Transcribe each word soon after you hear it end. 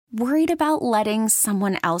Worried about letting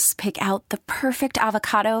someone else pick out the perfect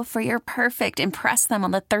avocado for your perfect impress them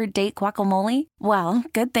on the third date guacamole? Well,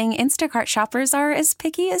 good thing Instacart shoppers are as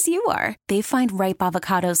picky as you are. They find ripe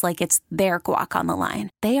avocados like it's their guac on the line.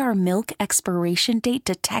 They are milk expiration date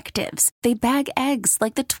detectives. They bag eggs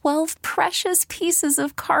like the 12 precious pieces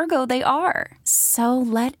of cargo they are. So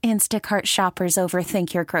let Instacart shoppers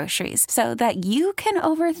overthink your groceries so that you can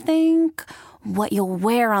overthink what you'll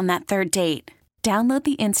wear on that third date. Download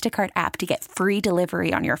the Instacart app to get free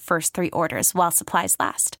delivery on your first 3 orders while supplies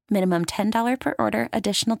last. Minimum $10 per order.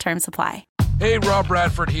 Additional terms apply. Hey, Rob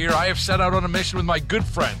Bradford here. I have set out on a mission with my good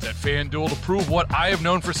friends at FanDuel to prove what I have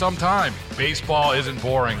known for some time. Baseball isn't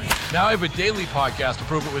boring. Now I have a daily podcast to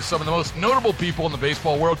prove it with some of the most notable people in the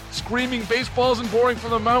baseball world, screaming baseball isn't boring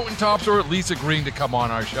from the mountaintops, or at least agreeing to come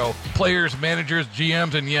on our show. Players, managers,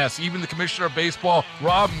 GMs, and yes, even the commissioner of baseball,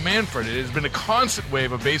 Rob Manfred. It has been a constant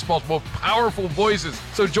wave of baseball's most powerful voices.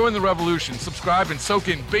 So join the revolution. Subscribe and soak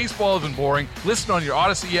in Baseball Isn't Boring. Listen on your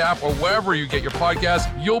Odyssey app or wherever you get your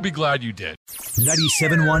podcasts. You'll be glad you did.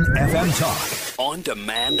 97.1 FM Talk. On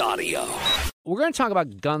demand audio. We're going to talk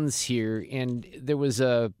about guns here, and there was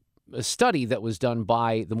a study that was done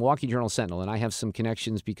by the Milwaukee Journal Sentinel, and I have some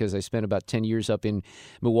connections because I spent about 10 years up in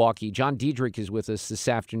Milwaukee. John Diedrich is with us this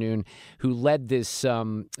afternoon, who led this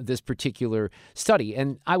particular study.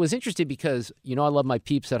 And I was interested because, you know, I love my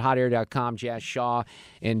peeps at hotair.com, Jazz Shaw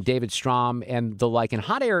and David Strom and the like. And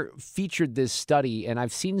Hot Air featured this study, and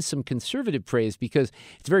I've seen some conservative praise because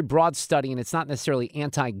it's a very broad study, and it's not necessarily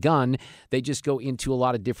anti-gun. They just go into a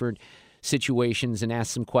lot of different situations and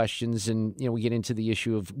ask some questions, and we get into the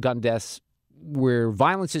issue of gun deaths where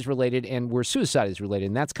violence is related and where suicide is related,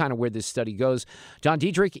 and that's kind of where this study goes. John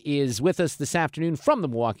Diedrich is with us this afternoon from the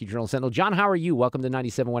Milwaukee Journal Sentinel. John, how are you? Welcome to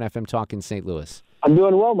 97.1 FM Talk in St. Louis. I'm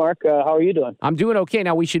doing well, Mark. How are you doing? I'm doing okay.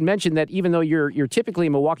 Now, we should mention that even though you're typically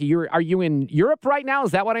in Milwaukee, are you in Europe right now?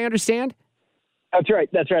 Is that what I understand? That's right.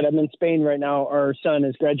 I'm in Spain right now. Our son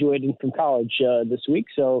is graduating from college this week,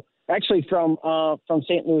 so actually from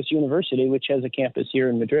St. Louis University, which has a campus here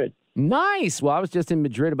in Madrid. Nice. Well, I was just in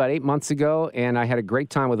Madrid about 8 months ago, and I had a great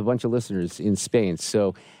time with a bunch of listeners in Spain.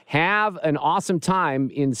 So have an awesome time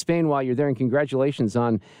in Spain while you're there, and congratulations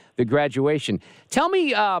on the graduation. Tell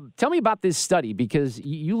me about this study, because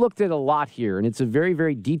you looked at a lot here, and it's a very,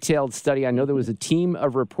 very detailed study. I know there was a team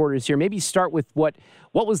of reporters here. Maybe start with what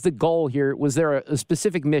was the goal here? Was there a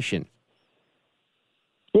specific mission?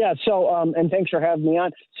 Yeah, so, and thanks for having me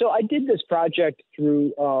on. So I did this project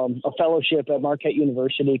through a fellowship at Marquette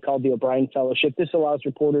University called the O'Brien Fellowship. This allows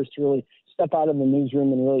reporters to really step out of the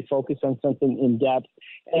newsroom and really focus on something in depth.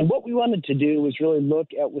 And what we wanted to do was really look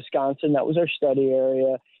at Wisconsin. That was our study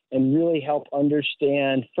area, and really help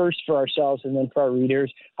understand, first for ourselves and then for our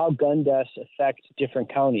readers, how gun deaths affect different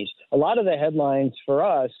counties. A lot of the headlines for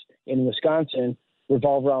us in Wisconsin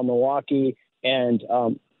revolve around Milwaukee and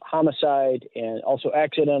homicide and also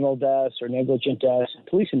accidental deaths or negligent deaths,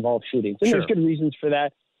 police-involved shootings. And There's good reasons for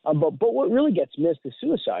that. But what really gets missed is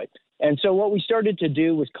suicide. And so what we started to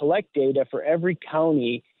do was collect data for every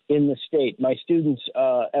county in the state. My students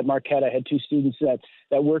at Marquette, I had 2 students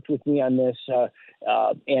that worked with me on this,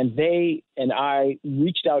 and they and I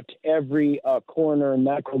reached out to every coroner and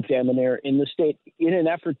medical examiner in the state in an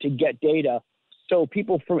effort to get data so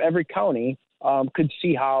people from every county could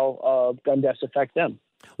see how gun deaths affect them.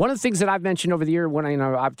 One of the things that I've mentioned over the year when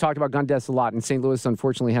I've talked about gun deaths a lot, and St. Louis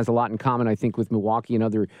unfortunately has a lot in common, I think, with Milwaukee and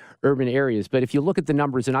other urban areas. But if you look at the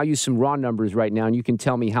numbers, and I'll use some raw numbers right now, and you can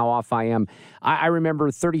tell me how off I am. I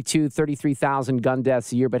remember 33,000 gun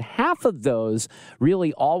deaths a year, but half of those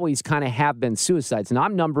really always kind of have been suicides. And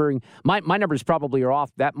I'm numbering, my numbers probably are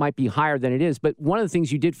off. That might be higher than it is. But one of the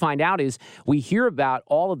things you did find out is we hear about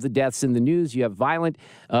all of the deaths in the news. You have violent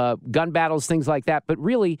gun battles, things like that. But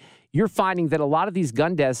really, you're finding that a lot of these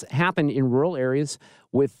gun deaths happen in rural areas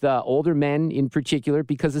with older men in particular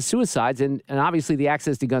because of suicides, and obviously the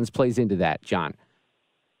access to guns plays into that, John.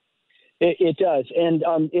 It does. And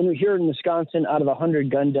here in Wisconsin, out of 100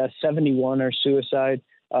 gun deaths, 71 are suicide,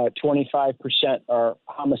 25% are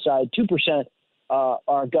homicide, 2%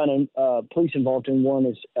 are gun and police involved, and 1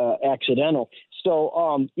 is accidental. So,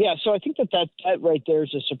 so I think that right there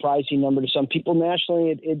is a surprising number to some people.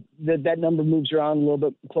 Nationally, that number moves around a little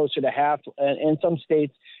bit closer to half, and some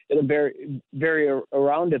states it'll vary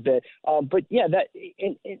around a bit. But yeah,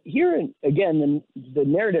 here again, the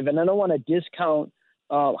narrative, and I don't want to discount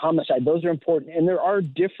homicide. Those are important, and there are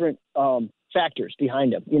different factors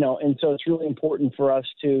behind them, and so it's really important for us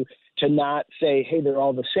to not say, hey, they're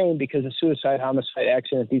all the same, because a suicide, homicide,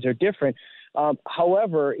 accident, these are different.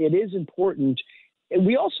 However, it is important And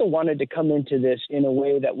we also wanted to come into this in a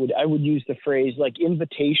way that I would use the phrase like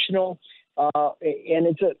invitational. And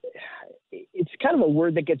it's kind of a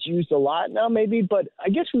word that gets used a lot now, maybe, but I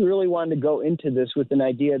guess we really wanted to go into this with an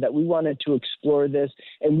idea that we wanted to explore this.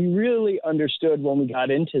 And we really understood when we got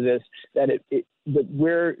into this that that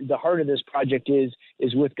where the heart of this project is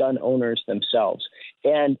with gun owners themselves.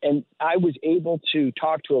 And I was able to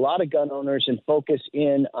talk to a lot of gun owners and focus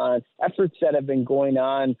in on efforts that have been going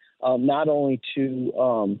on, not only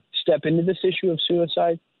to step into this issue of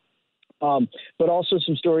suicide, but also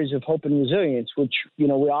some stories of hope and resilience, which, we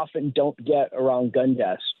often don't get around gun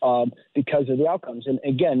deaths because of the outcomes. And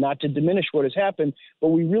again, not to diminish what has happened, but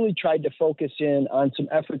we really tried to focus in on some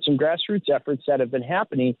efforts, some grassroots efforts that have been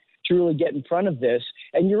happening to really get in front of this.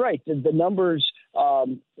 And you're right, the numbers,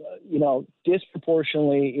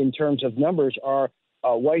 disproportionately in terms of numbers are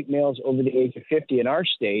white males over the age of 50 in our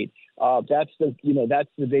state. That's the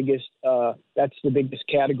biggest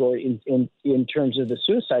category in terms of the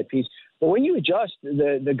suicide piece. But when you adjust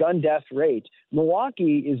the gun death rate,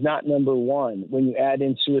 Milwaukee is not number one when you add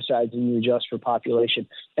in suicides and you adjust for population.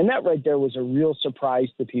 And that right there was a real surprise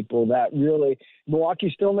to people that really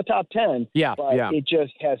Milwaukee's still in the top 10, but it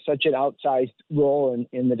just has such an outsized role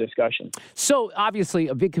in the discussion. So obviously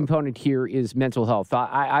a big component here is mental health.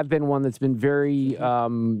 I've been one that's been very,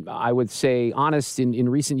 I would say, honest in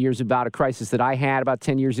recent years about a crisis that I had about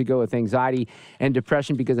 10 years ago with anxiety and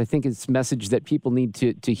depression, because I think it's a message that people need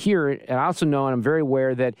to hear. And I also know, and I'm very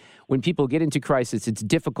aware that when people get into crisis, it's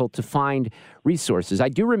difficult to find resources. I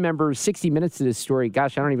do remember 60 Minutes to this story.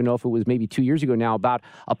 Gosh, I don't even know if it was maybe 2 years ago now, about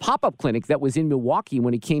a pop-up clinic that was in Milwaukee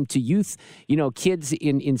when it came to youth, kids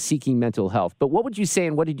in seeking mental health. But what would you say,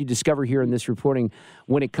 and what did you discover here in this reporting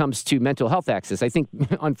when it comes to mental health access? I think,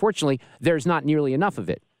 unfortunately, there's not nearly enough of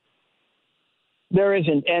it. There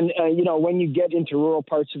isn't. And, when you get into rural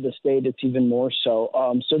parts of the state, it's even more so.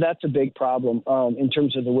 So that's a big problem in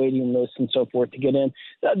terms of the waiting list and so forth to get in.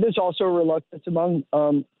 There's also a reluctance among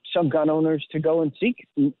some gun owners to go and seek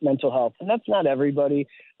mental health. And that's not everybody,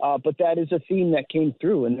 but that is a theme that came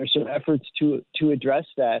through. And there's some efforts to address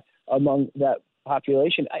that among that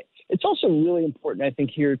population. It's also really important, I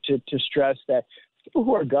think, here to stress that people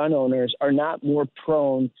who are gun owners are not more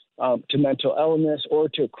prone to mental illness or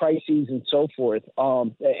to crises and so forth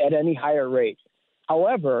at any higher rate.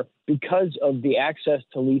 However, because of the access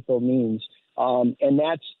to lethal means, and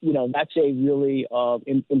that's a really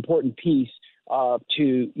important piece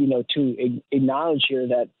to acknowledge here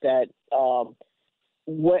that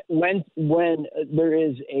when there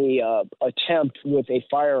is a attempt with a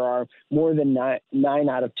firearm, more than 9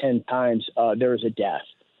 out of 10 times there is a death.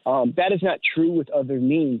 That is not true with other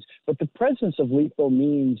means, but the presence of lethal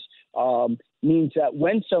means means that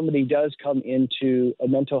when somebody does come into a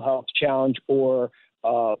mental health challenge or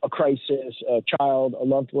a crisis, a child, a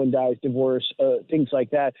loved one dies, divorce, things like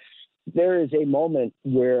that, there is a moment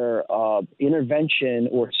where intervention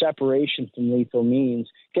or separation from lethal means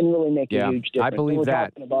can really make a huge difference. I believe we're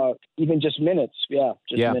that. Talking about even just minutes.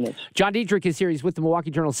 Minutes. John Diedrich is here. He's with the Milwaukee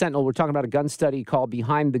Journal Sentinel. We're talking about a gun study called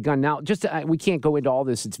Behind the Gun. Now, we can't go into all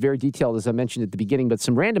this. It's very detailed, as I mentioned at the beginning, but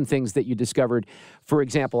some random things that you discovered, for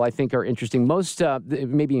example, I think are interesting. Most,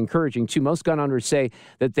 maybe encouraging, too. Most gun owners say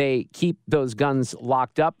that they keep those guns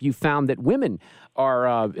locked up. You found that women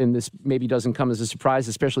are, and this maybe doesn't come as a surprise,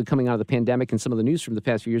 especially coming out of the pandemic and some of the news from the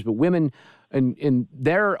past few years, but women in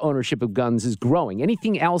their ownership of guns is growing.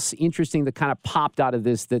 Anything else interesting that kind of popped out of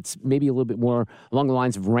this that's maybe a little bit more along the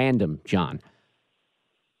lines of random, John?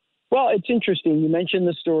 Well, it's interesting. You mentioned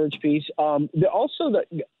the storage piece. Also, the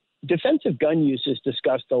defensive gun use is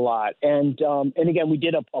discussed a lot. And again, we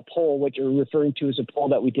did a poll, what you're referring to as a poll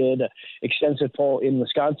that we did, an extensive poll in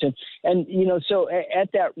Wisconsin. And, so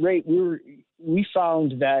at that rate, we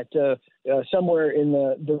found that somewhere in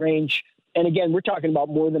the range, and again, we're talking about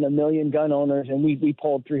more than 1 million gun owners, and we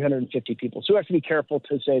polled 350 people. So we have to be careful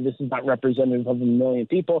to say this is not representative of 1 million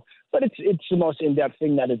people, but it's the most in-depth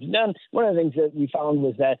thing that is done. One of the things that we found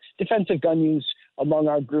was that defensive gun use among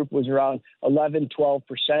our group was around 11, 12%.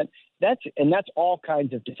 That's all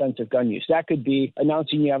kinds of defensive gun use. That could be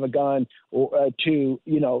announcing you have a gun, or to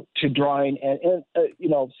drawing, and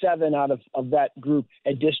 7 out of that group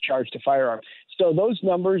had discharged a firearm. So those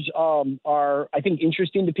numbers are, I think,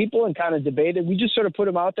 interesting to people and kind of debated. We just sort of put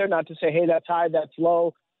them out there, not to say, hey, that's high, that's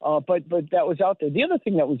low, but that was out there. The other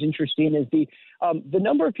thing that was interesting is the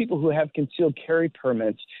number of people who have concealed carry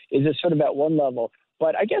permits is sort of at one level.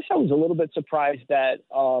 But I guess I was a little bit surprised that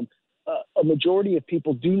a majority of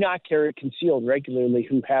people do not carry concealed regularly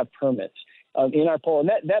who have permits in our poll. And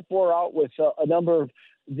that bore out with a number of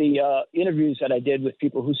the interviews that I did with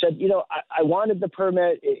people who said, I wanted the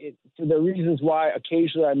permit for the reasons why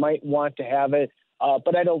occasionally I might want to have it,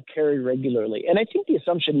 but I don't carry regularly. And I think the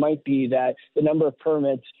assumption might be that the number of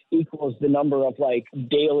permits equals the number of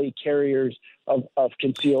daily carriers of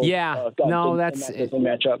concealed guns. No, that doesn't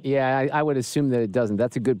match up. Yeah, I would assume that it doesn't.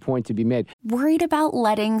 That's a good point to be made. Worried about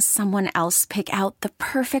letting someone else pick out the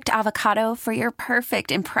perfect avocado for your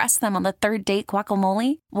perfect impress them on the third date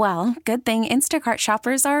guacamole? Well, good thing Instacart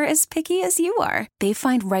shoppers are as picky as you are. They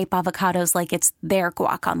find ripe avocados like it's their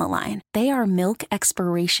guac on the line. They are milk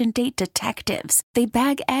expiration date detectives. They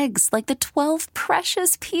bag eggs like the 12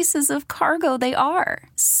 precious pieces of cargo they are.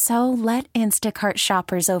 So let Instacart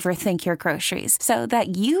shoppers overthink your groceries so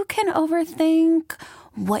that you can overthink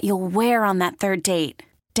what you'll wear on that third date.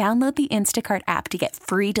 Download the Instacart app to get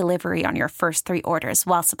free delivery on your first 3 orders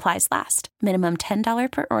while supplies last. Minimum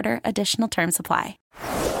 $10 per order. Additional terms apply.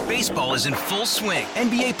 Baseball is in full swing.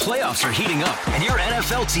 NBA playoffs are heating up, and your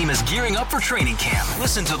NFL team is gearing up for training camp.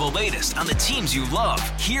 Listen to the latest on the teams you love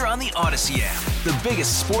here on the Odyssey app. The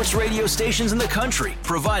biggest sports radio stations in the country,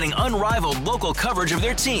 providing unrivaled local coverage of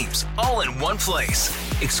their teams, all in one place.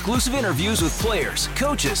 Exclusive interviews with players,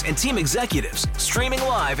 coaches, and team executives, streaming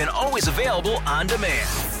live and always available on demand.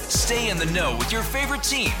 Stay in the know with your favorite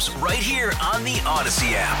teams right here on the Odyssey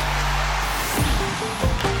app.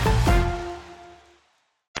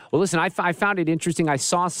 Well, listen, I found it interesting. I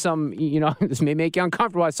saw some, this may make you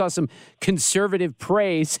uncomfortable. I saw some conservative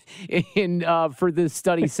praise for this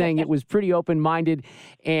study saying it was pretty open-minded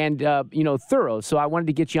and, thorough. So I wanted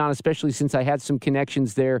to get you on, especially since I had some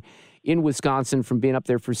connections there in Wisconsin from being up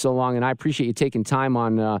there for so long. And I appreciate you taking time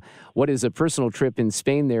on what is a personal trip in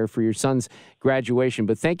Spain there for your son's graduation.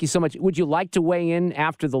 But thank you so much. Would you like to weigh in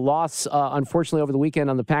after the loss, unfortunately, over the weekend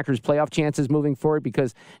on the Packers' playoff chances moving forward?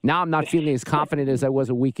 Because now I'm not feeling as confident as I was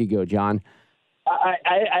a week ago, John.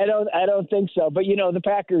 I don't think so. But, the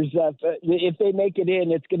Packers, if they make it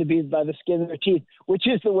in, it's going to be by the skin of their teeth, which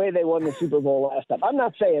is the way they won the Super Bowl last time. I'm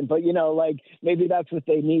not saying, but, maybe that's what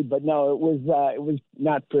they need. But no, it was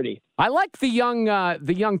not pretty. I like the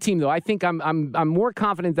young team, though. I think I'm more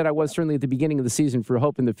confident than I was certainly at the beginning of the season for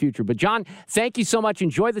hope in the future. But John, thank you so much.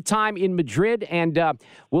 Enjoy the time in Madrid, and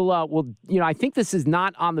we'll I think this is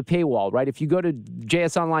not on the paywall, right? If you go to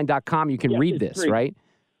jsonline.com, you can read this, free. Right?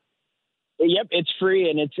 Yep, it's free,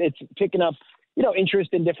 and it's picking up interest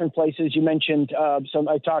in different places. You mentioned some.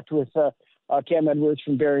 I talked with Cam Edwards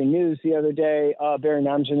from Bearing News the other day, Bearing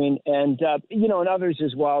Arms, and others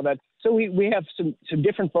as well. So we have some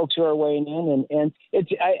different folks who are weighing in, and it's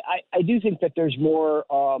I do think that there's more.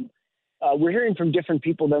 We're hearing from different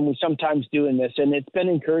people than we sometimes do in this, and it's been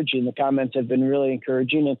encouraging. The comments have been really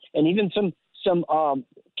encouraging, and even some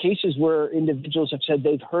cases where individuals have said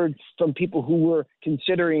they've heard from people who were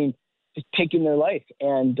considering taking their life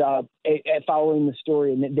and following the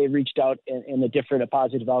story, and they reached out and a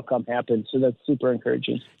positive outcome happened. So that's super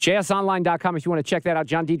encouraging. JSOnline.com if you want to check that out.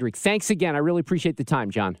 John Diedrich, thanks again. I really appreciate the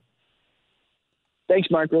time, John.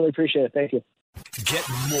 Thanks, Mark. Really appreciate it. Thank you. Get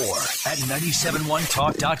more at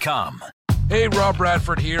 971talk.com. Hey, Rob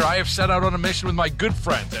Bradford here. I have set out on a mission with my good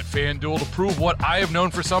friends at FanDuel to prove what I have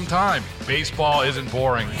known for some time. Baseball isn't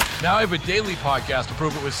boring. Now I have a daily podcast to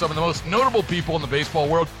prove it with some of the most notable people in the baseball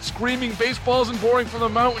world, screaming baseball isn't boring from the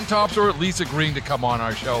mountaintops, or at least agreeing to come on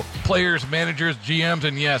our show. Players, managers, GMs,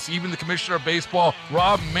 and yes, even the commissioner of baseball,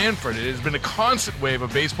 Rob Manfred. It has been a constant wave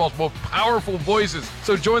of baseball's most powerful voices.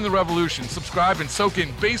 So join the revolution. Subscribe and soak in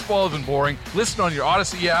Baseball Isn't Boring. Listen on your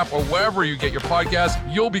Odyssey app or wherever you get your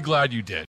podcasts. You'll be glad you did.